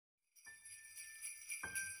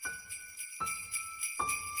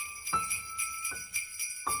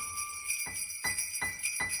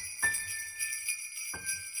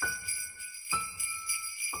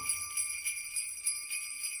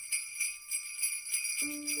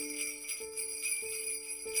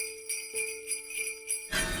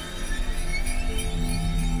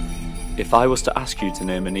If I was to ask you to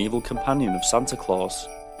name an evil companion of Santa Claus,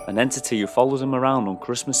 an entity who follows him around on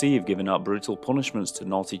Christmas Eve giving out brutal punishments to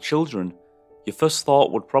naughty children, your first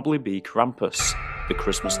thought would probably be Krampus, the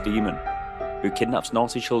Christmas demon, who kidnaps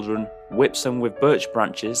naughty children, whips them with birch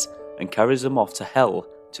branches, and carries them off to hell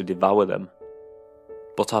to devour them.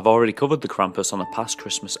 But I've already covered the Krampus on a past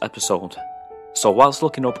Christmas episode, so whilst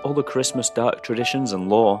looking up other Christmas dark traditions and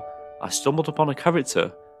lore, I stumbled upon a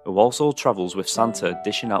character who also travels with Santa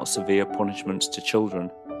dishing out severe punishments to children,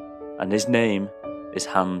 and his name is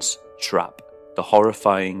Trapp, the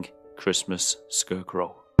horrifying Christmas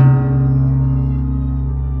Scarecrow.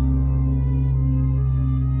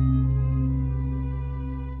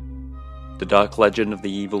 The dark legend of the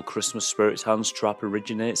evil Christmas spirit Trapp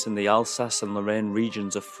originates in the Alsace and Lorraine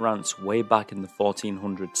regions of France way back in the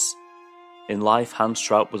 1400s. In life,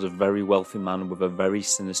 Trapp was a very wealthy man with a very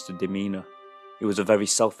sinister demeanour. He was a very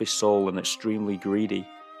selfish soul and extremely greedy.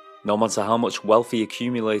 No matter how much wealth he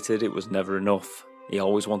accumulated, it was never enough. He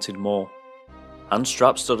always wanted more.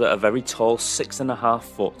 Trapp stood at a very tall 6.5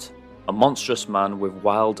 foot, a monstrous man with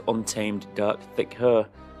wild, untamed, dark, thick hair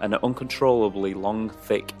and an uncontrollably long,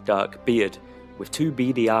 thick, dark beard with 2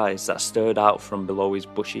 beady eyes that stared out from below his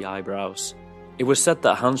bushy eyebrows. It was said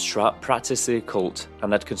that Trapp practiced the occult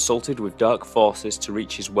and had consulted with dark forces to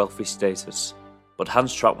reach his wealthy status. But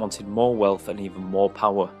Trapp wanted more wealth and even more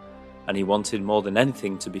power, and he wanted more than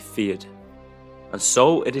anything to be feared. And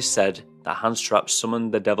so it is said that Trapp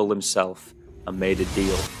summoned the devil himself and made a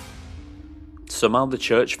deal. Somehow the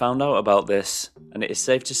church found out about this, and it is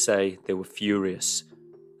safe to say they were furious,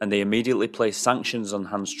 and they immediately placed sanctions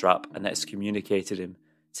on Trapp and excommunicated him,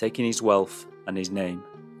 taking his wealth and his name.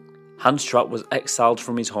 Trapp was exiled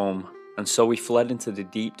from his home, and so he fled into the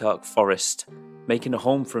deep dark forest, making a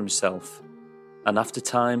home for himself. And after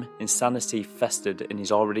time, insanity festered in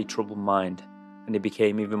his already troubled mind, and he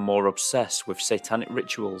became even more obsessed with satanic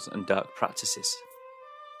rituals and dark practices.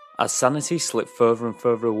 As sanity slipped further and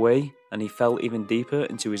further away, and he fell even deeper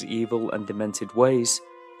into his evil and demented ways,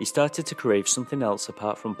 he started to crave something else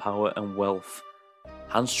apart from power and wealth.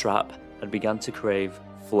 Trapp had begun to crave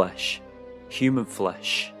flesh, human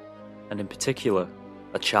flesh, and in particular,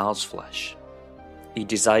 a child's flesh. He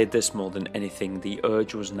desired this more than anything. The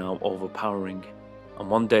urge was now overpowering, and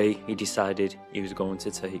one day he decided he was going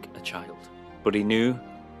to take a child. But he knew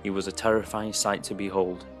he was a terrifying sight to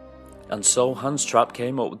behold. And so Trapp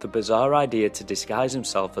came up with the bizarre idea to disguise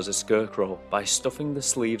himself as a scarecrow by stuffing the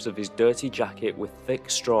sleeves of his dirty jacket with thick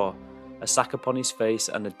straw, a sack upon his face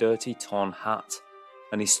and a dirty torn hat,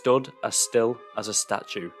 and he stood as still as a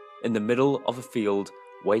statue, in the middle of a field,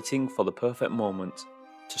 waiting for the perfect moment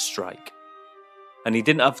to strike. And he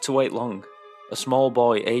didn't have to wait long. A small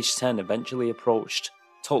boy aged 10 eventually approached,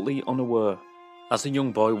 totally unaware. As the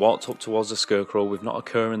young boy walked up towards the scarecrow with not a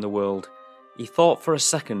care in the world, he thought for a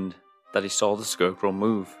second that he saw the scarecrow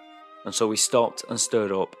move, and so he stopped and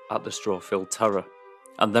stared up at the straw-filled terror.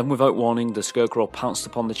 And then without warning, the scarecrow pounced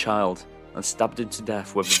upon the child and stabbed him to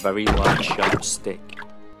death with a very large sharp stick.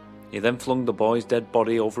 He then flung the boy's dead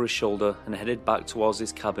body over his shoulder and headed back towards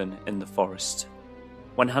his cabin in the forest.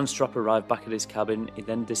 When Trapp arrived back at his cabin, he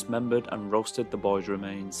then dismembered and roasted the boy's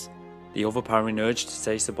remains. The overpowering urge to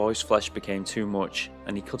taste the boy's flesh became too much,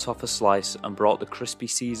 and he cut off a slice and brought the crispy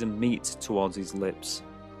seasoned meat towards his lips.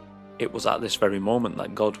 It was at this very moment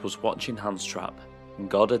that God was watching Trapp, and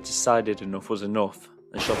God had decided enough was enough,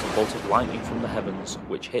 and shot a bolt of lightning from the heavens,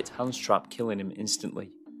 which hit Trapp, killing him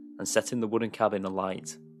instantly, and setting the wooden cabin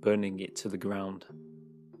alight, burning it to the ground.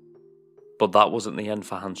 But that wasn't the end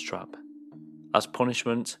for Trapp. As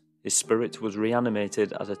punishment, his spirit was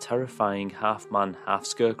reanimated as a terrifying half-man,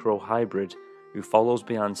 half-scarecrow hybrid who follows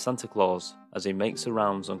behind Santa Claus as he makes the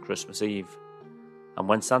rounds on Christmas Eve. And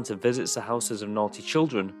when Santa visits the houses of naughty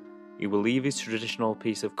children, he will leave his traditional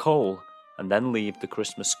piece of coal and then leave the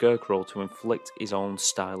Christmas scarecrow to inflict his own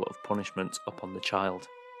style of punishment upon the child.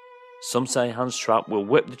 Some say Trapp will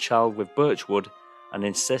whip the child with birchwood and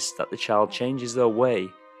insist that the child changes their way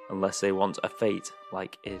unless they want a fate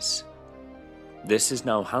like his. This is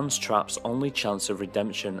now Trapp's only chance of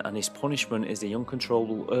redemption, and his punishment is the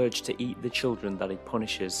uncontrollable urge to eat the children that he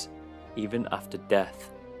punishes, even after death.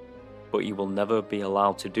 But he will never be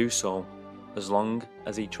allowed to do so, as long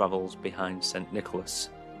as he travels behind St. Nicholas.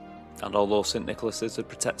 And although St. Nicholas is the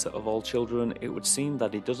protector of all children, it would seem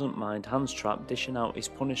that he doesn't mind Trapp dishing out his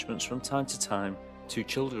punishments from time to time to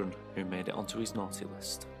children who made it onto his naughty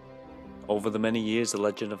list. Over the many years, the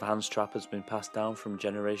legend of Trapp has been passed down from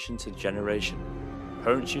generation to generation.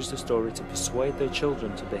 Parents use the story to persuade their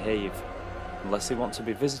children to behave, unless they want to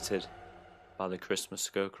be visited by the Christmas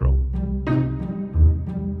Scarecrow.